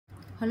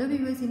Hello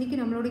viewers, இன்றைக்கி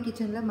நம்மளோட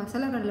கிச்சனில்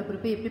மசாலா கடலை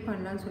பருப்பு எப்படி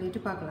பண்ணலான்னு சொல்லிட்டு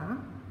பார்க்கலாம்.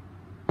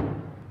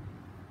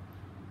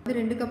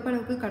 2 கப்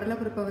அளவுக்கு கடலை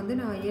பருப்பை வந்து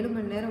நான் 7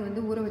 மணி நேரம்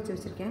வந்து ஊற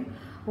வச்சுருக்கேன்.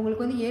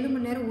 உங்களுக்கு வந்து 7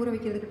 மணி நேரம் ஊற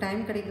வைக்கிறதுக்கு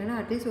டைம் கிடைக்கலன்னா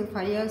அட்லீஸ்ட் ஒரு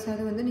 5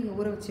 ஹவர்ஸாவது வந்து நீங்கள்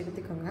ஊற வச்சு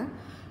எடுத்துக்கோங்க.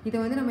 இதை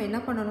வந்து நம்ம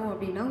என்ன பண்ணணும்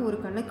அப்படின்னா, ஒரு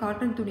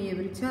காட்டன் துணியை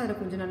விரித்து அதில்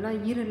கொஞ்சம் நல்லா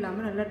ஈரம்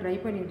இல்லாமல் நல்லா ட்ரை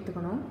பண்ணி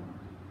எடுத்துக்கணும்.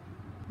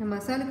 இந்த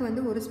மசாலுக்கு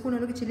வந்து 1 ஸ்பூன்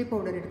அளவுக்கு சில்லி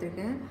பவுடர்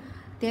எடுத்திருக்கேன்.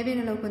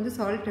 தேவையான அளவுக்கு வந்து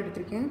சால்ட்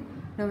எடுத்திருக்கேன்.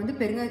 நான் வந்து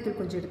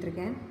பெருங்காயத்தூள் கொஞ்சம்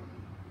எடுத்திருக்கேன்.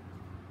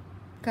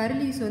 கறி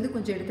லீவ்ஸ் வந்து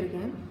கொஞ்சம்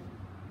எடுத்திருக்கேன்.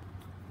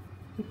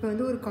 இப்போ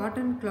வந்து ஒரு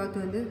காட்டன் கிளாத்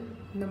வந்து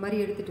இந்த மாதிரி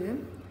எடுத்துகிட்டு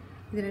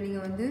இதில்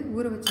நீங்கள் வந்து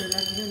ஊற வச்ச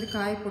எல்லாத்தையும் வந்து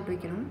காய போட்டு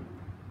வைக்கணும்.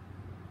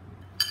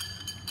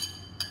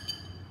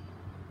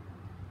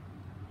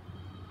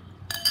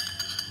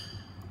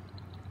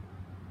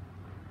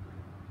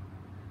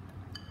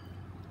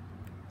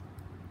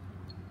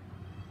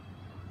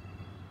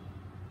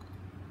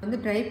 வந்து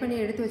ட்ரை பண்ணி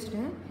எடுத்து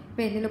வச்சுட்டேன்.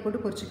 இப்போ எண்ணெயில்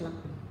போட்டு பொரிச்சிக்கலாம்.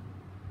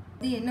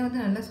 இது எண்ணெய்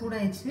வந்து நல்லா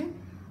சூடாகிடுச்சு.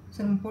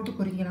 ஸோ நம்ம போட்டு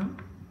பொரிக்கலாம்.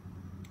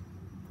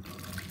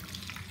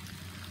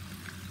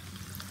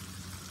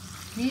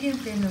 மீடியம்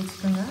ஃப்ளேமில்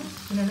வச்சுக்கோங்க,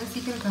 இல்லைன்னா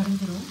சீக்கிரம்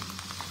கரைஞ்சிடும்.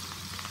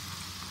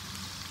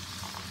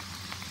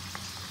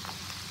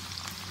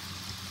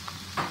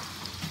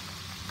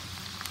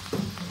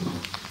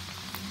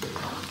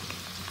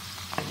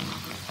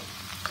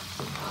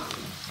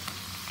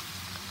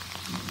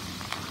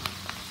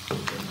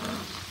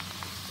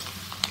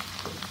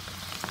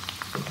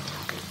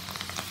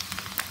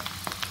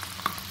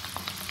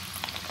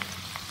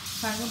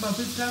 பாருங்கள்,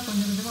 பபிள்ஸ்லாம்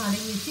கொஞ்சம் கொஞ்சமாக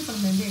அடங்கிடுச்சு. இப்போ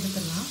நம்ம வந்து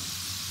எடுத்துடலாம்.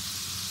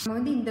 நம்ம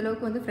வந்து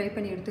இந்தளவுக்கு வந்து ஃப்ரை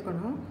பண்ணி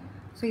எடுத்துக்கணும்.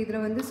 ஸோ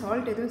இதில் வந்து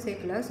சால்ட் எதுவும்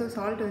சேர்க்கல. ஸோ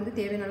சால்ட் வந்து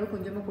தேவையான அளவு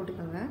கொஞ்சமாக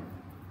போட்டுக்கோங்க.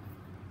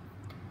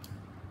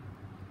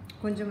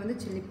 கொஞ்சம் வந்து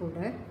சில்லி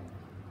பவுடர்,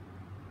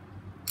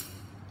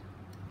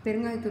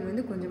 பெருங்காயத்தூள்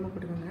வந்து கொஞ்சமாக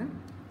போட்டுக்கோங்க.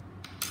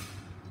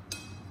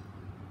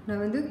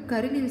 நான் வந்து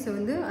கறி லீவ்ஸை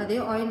வந்து அதே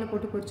ஆயிலில்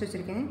போட்டு பொரிச்சு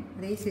வச்சுருக்கேன்,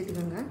 அதையும்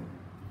சேர்த்துக்கோங்க.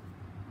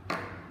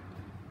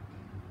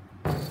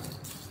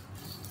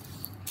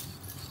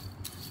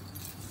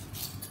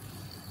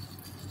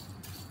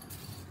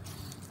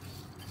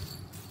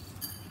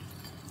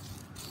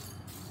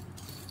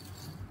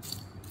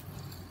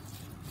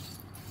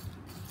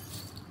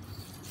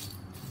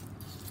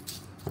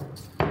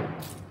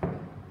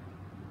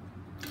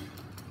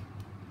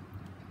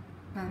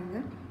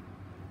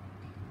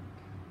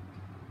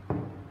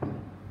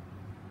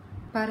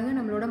 பாருங்கள்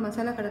நம்மளோட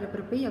மசாலா கடலை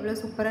பருப்பு எவ்வளோ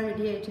சூப்பராக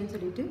ரெடி ஆகிடுச்சுன்னு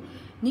சொல்லிட்டு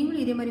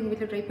நீங்களும் இதே மாதிரி உங்கள்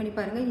வீட்டில் ட்ரை பண்ணி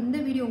பாருங்கள். இந்த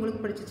வீடியோ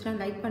உங்களுக்கு பிடிச்சிச்சுன்னா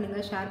லைக்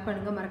பண்ணுங்கள், ஷேர்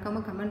பண்ணுங்கள்,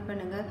 மறக்காமல் கமெண்ட்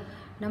பண்ணுங்கள்.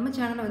 நம்ம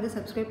சேனலை வந்து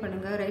சப்ஸ்கிரைப்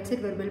பண்ணுங்கள். ரைட்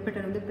சைடு ஒரு பெல்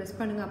பட்டன் வந்து ப்ரெஸ்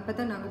பண்ணுங்கள். அப்போ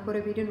தான் நாங்கள்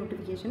போகிற வீடியோ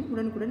நோட்டிஃபிகேஷன்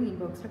உடனுக்குடன்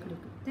இன்பாக்ஸில்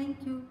கிடைக்கும்.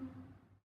 தேங்க்யூ.